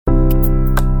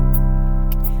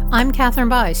I'm Catherine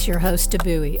Bice, your host of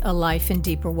Buoy, a Life in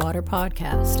Deeper Water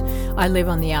podcast. I live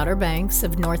on the Outer Banks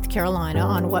of North Carolina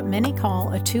on what many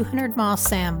call a 200-mile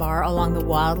sandbar along the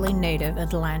wildly native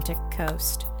Atlantic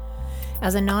coast.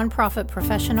 As a nonprofit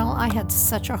professional, I had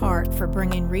such a heart for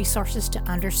bringing resources to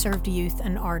underserved youth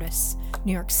and artists,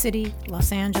 New York City,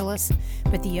 Los Angeles,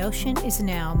 but the ocean is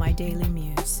now my daily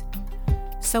muse.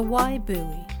 So why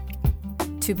Buoy?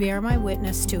 To bear my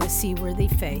witness to a seaworthy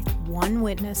faith, one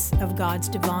witness of God's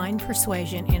divine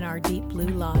persuasion in our deep blue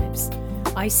lives.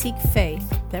 I seek faith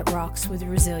that rocks with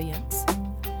resilience.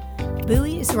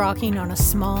 Buoy is rocking on a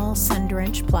small,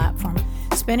 sun-drenched platform,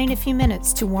 spending a few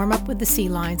minutes to warm up with the sea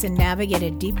lions and navigate a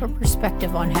deeper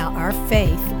perspective on how our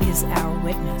faith is our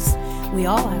witness. We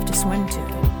all have to swim to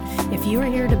it. If you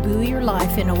are here to buoy your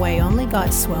life in a way only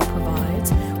God's swell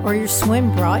provides, or your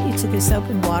swim brought you to this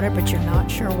open water but you're not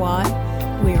sure why,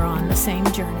 we are on the same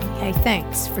journey. Hey,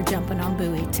 thanks for jumping on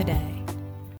Buoy today.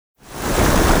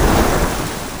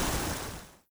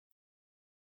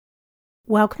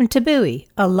 Welcome to Buoy,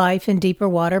 a Life in Deeper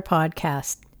Water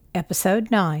podcast, Episode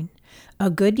 9,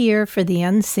 A Good Year for the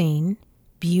Unseen,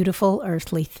 Beautiful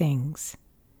Earthly Things.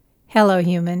 Hello,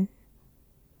 human.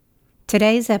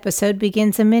 Today's episode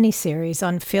begins a mini-series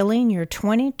on filling your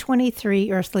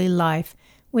 2023 earthly life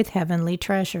with heavenly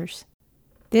treasures.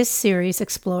 This series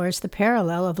explores the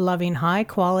parallel of loving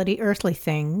high-quality earthly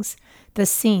things, the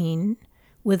seen,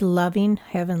 with loving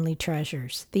heavenly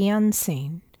treasures, the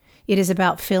unseen. It is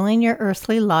about filling your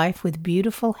earthly life with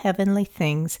beautiful heavenly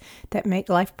things that make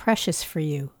life precious for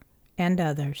you and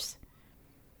others.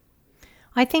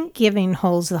 I think giving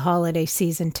holds the holiday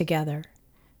season together,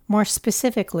 more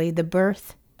specifically the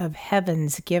birth of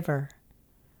heaven's giver.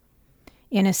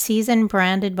 In a season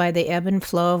branded by the ebb and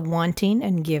flow of wanting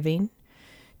and giving,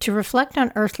 to reflect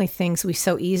on earthly things we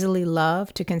so easily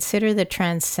love, to consider the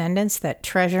transcendence that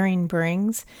treasuring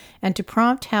brings, and to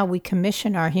prompt how we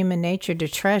commission our human nature to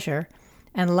treasure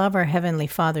and love our Heavenly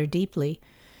Father deeply,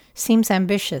 seems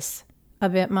ambitious, a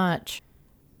bit much.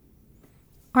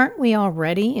 Aren't we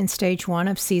already in stage 1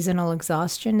 of seasonal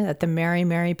exhaustion that the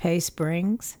merry pace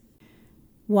brings?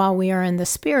 While we are in the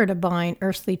spirit of buying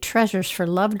earthly treasures for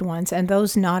loved ones and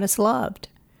those not as loved,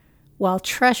 while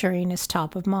treasuring is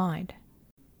top of mind.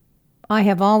 I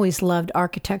have always loved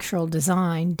architectural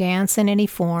design, dance in any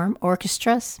form,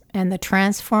 orchestras, and the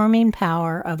transforming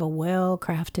power of a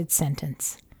well-crafted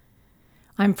sentence.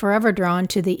 I'm forever drawn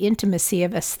to the intimacy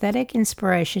of aesthetic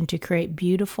inspiration to create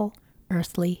beautiful,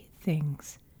 earthly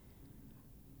things.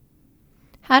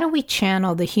 How do we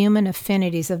channel the human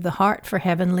affinities of the heart for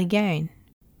heavenly gain?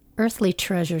 Earthly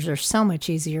treasures are so much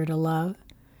easier to love.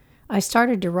 I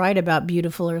started to write about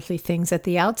beautiful earthly things at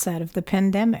the outset of the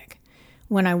pandemic,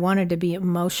 when I wanted to be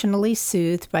emotionally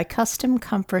soothed by custom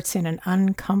comforts in an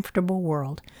uncomfortable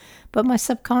world, but my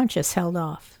subconscious held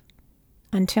off.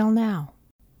 Until now.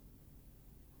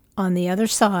 On the other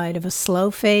side of a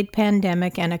slow-fade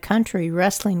pandemic and a country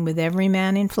wrestling with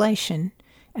everyman inflation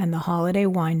and the holiday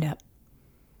wind-up,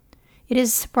 it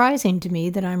is surprising to me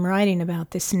that I'm writing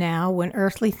about this now when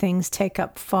earthly things take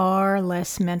up far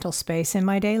less mental space in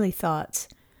my daily thoughts.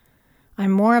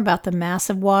 I'm more about the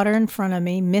massive water in front of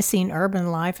me, missing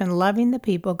urban life, and loving the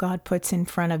people God puts in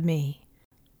front of me.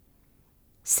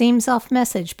 Seems off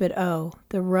message, but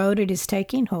the road it is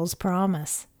taking holds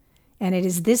promise. And it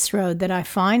is this road that I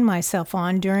find myself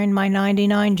on during my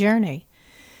 99 journey.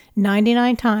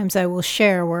 99 times I will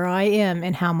share where I am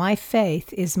and how my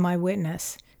faith is my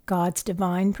witness, God's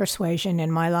divine persuasion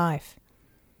in my life.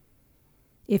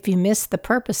 If you missed the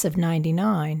purpose of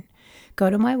 99, go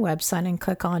to my website and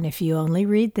click on If You Only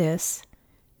Read This,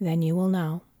 then you will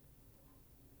know.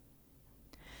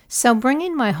 So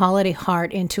bringing my holiday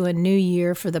heart into a new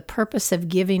year for the purpose of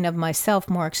giving of myself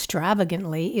more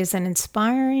extravagantly is an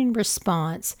inspiring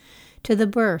response to the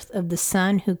birth of the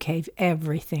Son who gave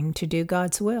everything to do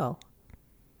God's will.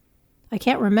 I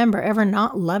can't remember ever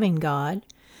not loving God,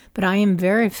 but I am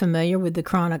very familiar with the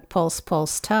chronic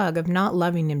pulse tug of not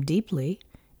loving Him deeply,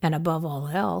 and above all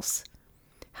else.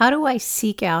 How do I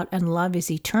seek out and love His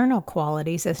eternal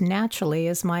qualities as naturally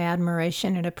as my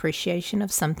admiration and appreciation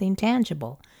of something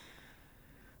tangible?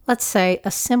 Let's say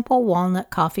a simple walnut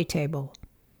coffee table,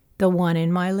 the one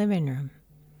in my living room.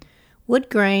 Wood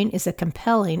grain is a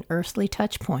compelling earthly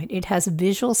touch point. It has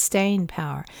visual staying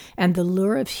power and the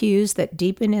lure of hues that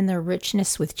deepen in their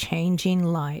richness with changing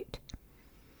light.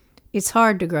 It's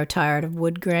hard to grow tired of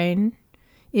wood grain.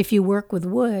 If you work with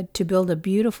wood to build a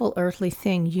beautiful earthly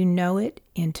thing, you know it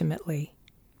intimately.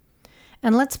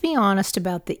 And let's be honest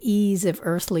about the ease of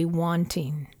earthly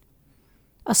wanting.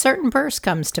 A certain verse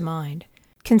comes to mind.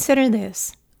 Consider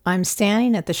this. I'm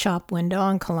standing at the shop window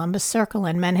on Columbus Circle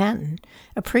in Manhattan,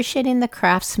 appreciating the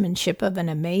craftsmanship of an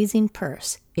amazing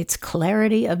purse, its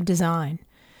clarity of design.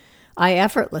 I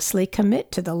effortlessly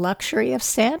commit to the luxury of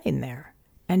standing there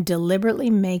and deliberately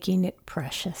making it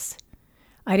precious.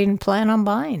 I didn't plan on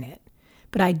buying it,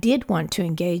 but I did want to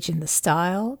engage in the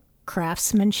style,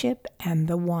 craftsmanship, and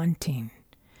the wanting.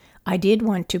 I did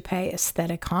want to pay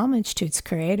aesthetic homage to its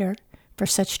creator for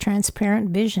such transparent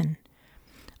vision.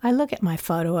 I look at my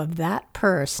photo of that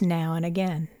purse now and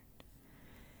again.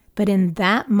 But in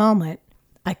that moment,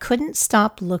 I couldn't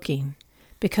stop looking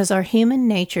because our human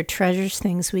nature treasures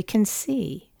things we can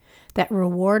see that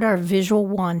reward our visual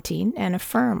wanting and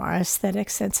affirm our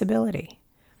aesthetic sensibility.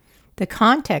 The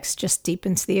context just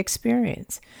deepens the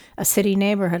experience. A city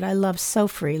neighborhood I love so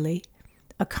freely.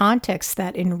 A context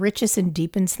that enriches and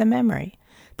deepens the memory.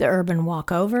 The urban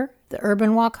walk over, the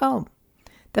urban walk home.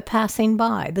 The passing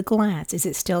by, the glance, is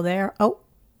it still there? Oh,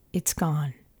 it's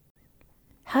gone.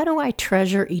 How do I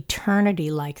treasure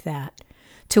eternity like that?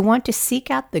 To want to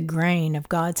seek out the grain of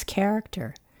God's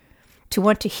character. To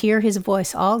want to hear his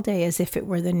voice all day as if it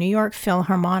were the New York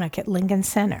Philharmonic at Lincoln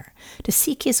Center. To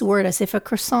seek his word as if a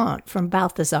croissant from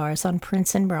Balthazar's on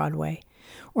Prince Broadway.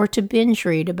 Or to binge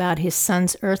read about his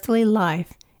son's earthly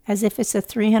life as if it's a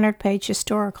 300-page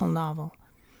historical novel.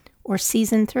 Or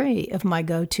season 3 of my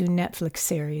go-to Netflix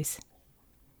series.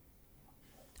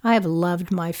 I have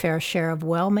loved my fair share of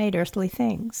well-made earthly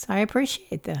things. I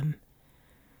appreciate them.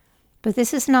 But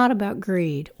this is not about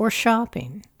greed or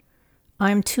shopping.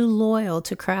 I am too loyal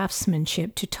to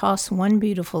craftsmanship to toss one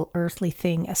beautiful earthly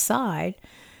thing aside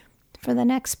for the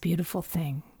next beautiful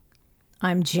thing.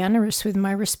 I'm generous with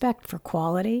my respect for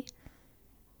quality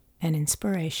and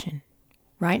inspiration.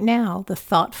 Right now, the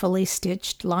thoughtfully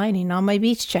stitched lining on my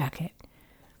beach jacket.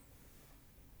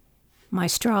 My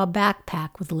straw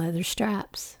backpack with leather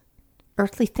straps.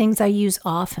 Earthly things I use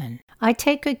often. I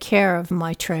take good care of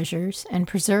my treasures and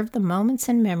preserve the moments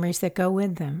and memories that go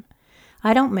with them.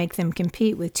 I don't make them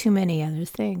compete with too many other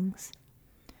things.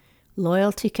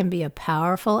 Loyalty can be a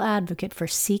powerful advocate for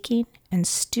seeking and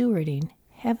stewarding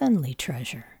heavenly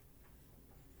treasure.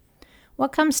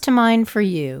 What comes to mind for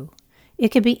you? It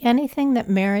could be anything that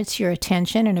merits your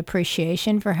attention and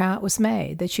appreciation for how it was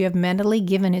made, that you have mentally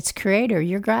given its creator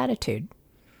your gratitude.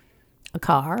 A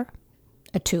car,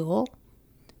 a tool,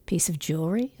 piece of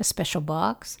jewelry, a special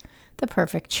box, the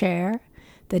perfect chair,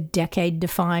 the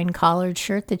decade-defined collared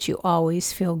shirt that you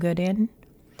always feel good in,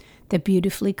 the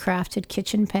beautifully crafted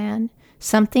kitchen pan,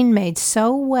 something made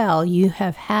so well you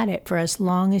have had it for as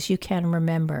long as you can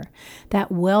remember,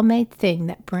 that well-made thing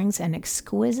that brings an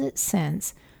exquisite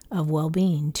sense of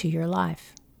well-being to your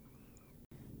life.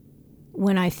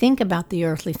 When I think about the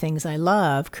earthly things I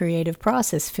love, creative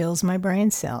process fills my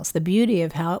brain cells. The beauty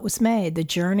of how it was made, the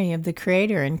journey of the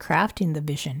creator in crafting the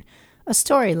vision, a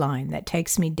storyline that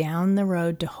takes me down the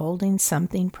road to holding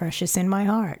something precious in my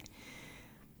heart.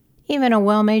 Even a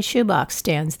well-made shoebox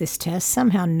stands this test,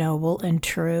 somehow noble and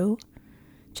true.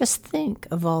 Just think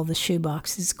of all the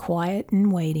shoeboxes, quiet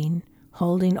and waiting,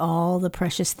 holding all the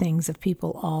precious things of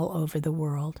people all over the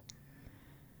world.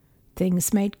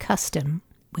 Things made custom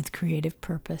with creative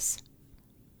purpose.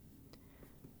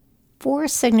 4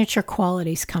 signature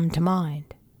qualities come to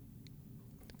mind.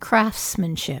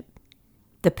 Craftsmanship,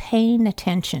 the paying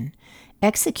attention,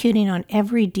 executing on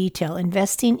every detail,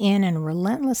 investing in and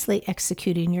relentlessly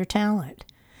executing your talent,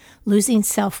 losing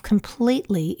self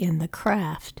completely in the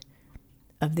craft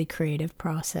of the creative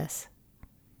process.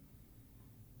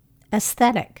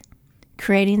 Aesthetic,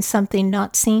 creating something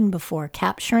not seen before,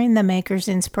 capturing the maker's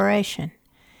inspiration,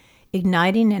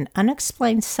 igniting an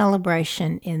unexplained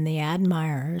celebration in the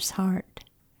admirer's heart.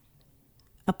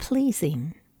 A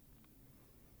pleasing.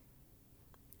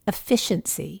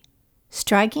 Efficiency,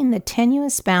 striking the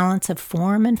tenuous balance of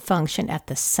form and function at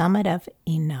the summit of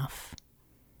enough.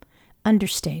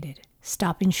 Understated,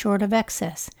 stopping short of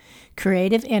excess,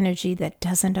 creative energy that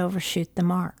doesn't overshoot the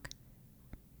mark.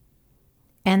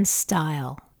 And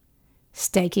style,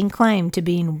 staking claim to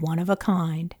being one of a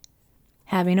kind,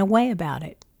 having a way about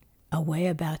it, a way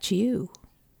about you.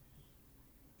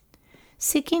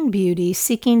 Seeking beauty,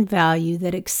 seeking value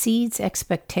that exceeds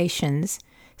expectations,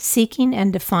 seeking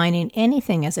and defining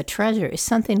anything as a treasure is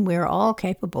something we're all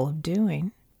capable of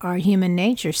doing. Our human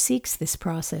nature seeks this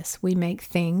process. We make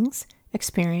things,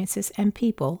 experiences, and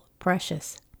people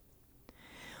precious.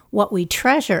 What we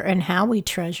treasure and how we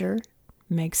treasure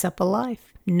makes up a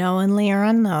life. Knowingly or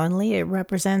unknowingly, it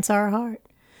represents our heart.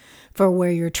 For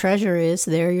where your treasure is,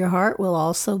 there your heart will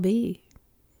also be.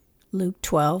 Luke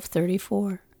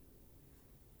 12:34.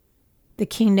 The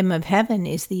kingdom of heaven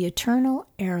is the eternal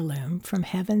heirloom from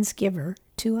heaven's giver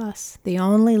to us, the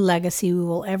only legacy we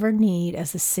will ever need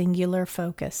as a singular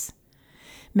focus.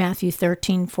 Matthew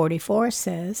 13:44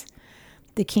 says,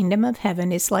 "The kingdom of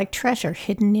heaven is like treasure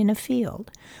hidden in a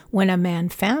field. When a man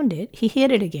found it, he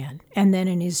hid it again, and then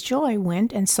in his joy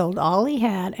went and sold all he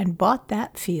had and bought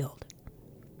that field."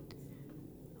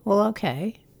 Well,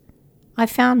 okay. I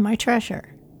found my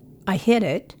treasure. I hid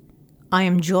it. I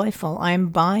am joyful. I am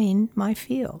buying my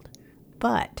field.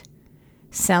 But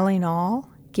selling all,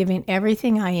 giving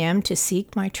everything I am to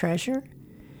seek my treasure,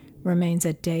 remains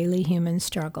a daily human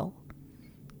struggle.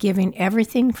 Giving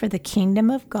everything for the kingdom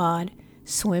of God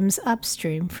swims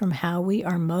upstream from how we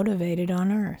are motivated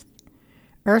on earth.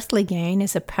 Earthly gain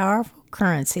is a powerful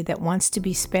currency that wants to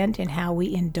be spent in how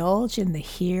we indulge in the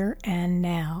here and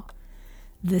now,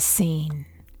 the seen.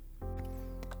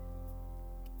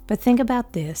 But think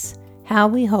about this. How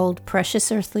we hold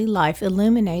precious earthly life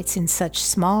illuminates in such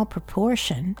small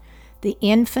proportion the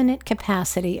infinite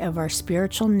capacity of our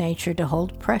spiritual nature to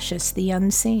hold precious the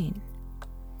unseen.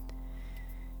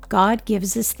 God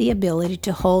gives us the ability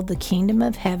to hold the kingdom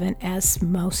of heaven as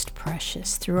most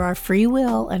precious. Through our free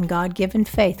will and God-given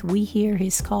faith, we hear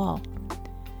His call.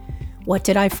 What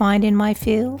did I find in my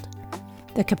field?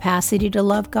 The capacity to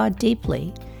love God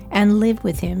deeply and live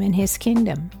with Him in His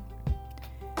kingdom.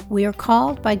 We are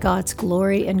called by God's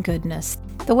glory and goodness.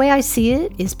 The way I see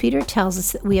it is Peter tells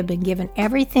us that we have been given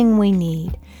everything we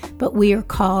need, but we are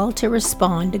called to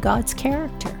respond to God's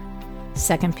character.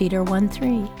 2 Peter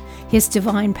 1:3. His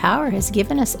divine power has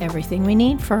given us everything we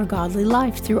need for a godly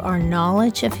life through our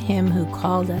knowledge of Him who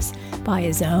called us by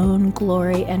His own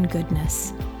glory and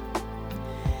goodness.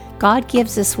 God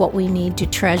gives us what we need to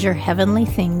treasure heavenly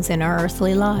things in our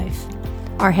earthly life.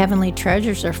 Our heavenly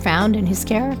treasures are found in His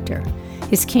character.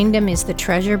 His kingdom is the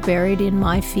treasure buried in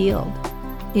my field.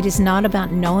 It is not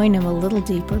about knowing Him a little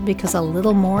deeper, because a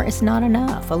little more is not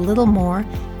enough. A little more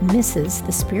misses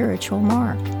the spiritual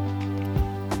mark.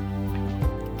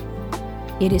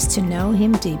 It is to know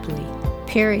Him deeply,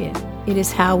 period. It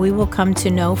is how we will come to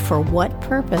know for what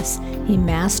purpose He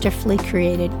masterfully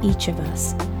created each of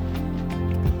us.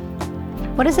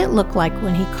 What does it look like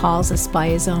when He calls us by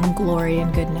His own glory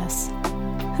and goodness?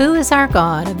 Who is our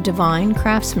God of divine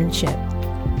craftsmanship?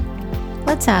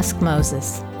 Let's ask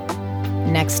Moses.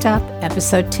 Next up,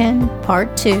 Episode 10,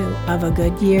 Part 2 of A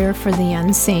Good Year for the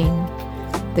Unseen,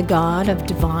 the God of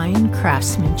divine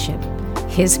craftsmanship.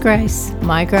 His grace,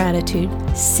 my gratitude.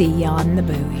 See you on the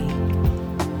buoy.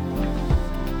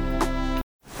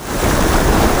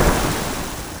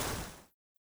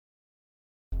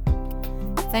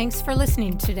 Thanks for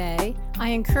listening today. I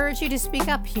encourage you to speak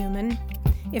up, human.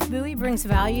 If Buoy brings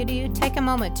value to you, take a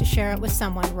moment to share it with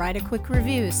someone. Write a quick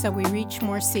review so we reach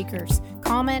more seekers.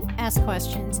 Comment, ask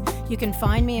questions. You can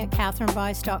find me at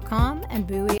katherinebice.com and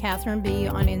Buoy Catherine B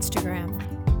on Instagram.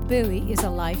 Buoy is a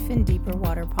Life in Deeper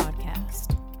Water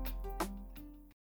podcast.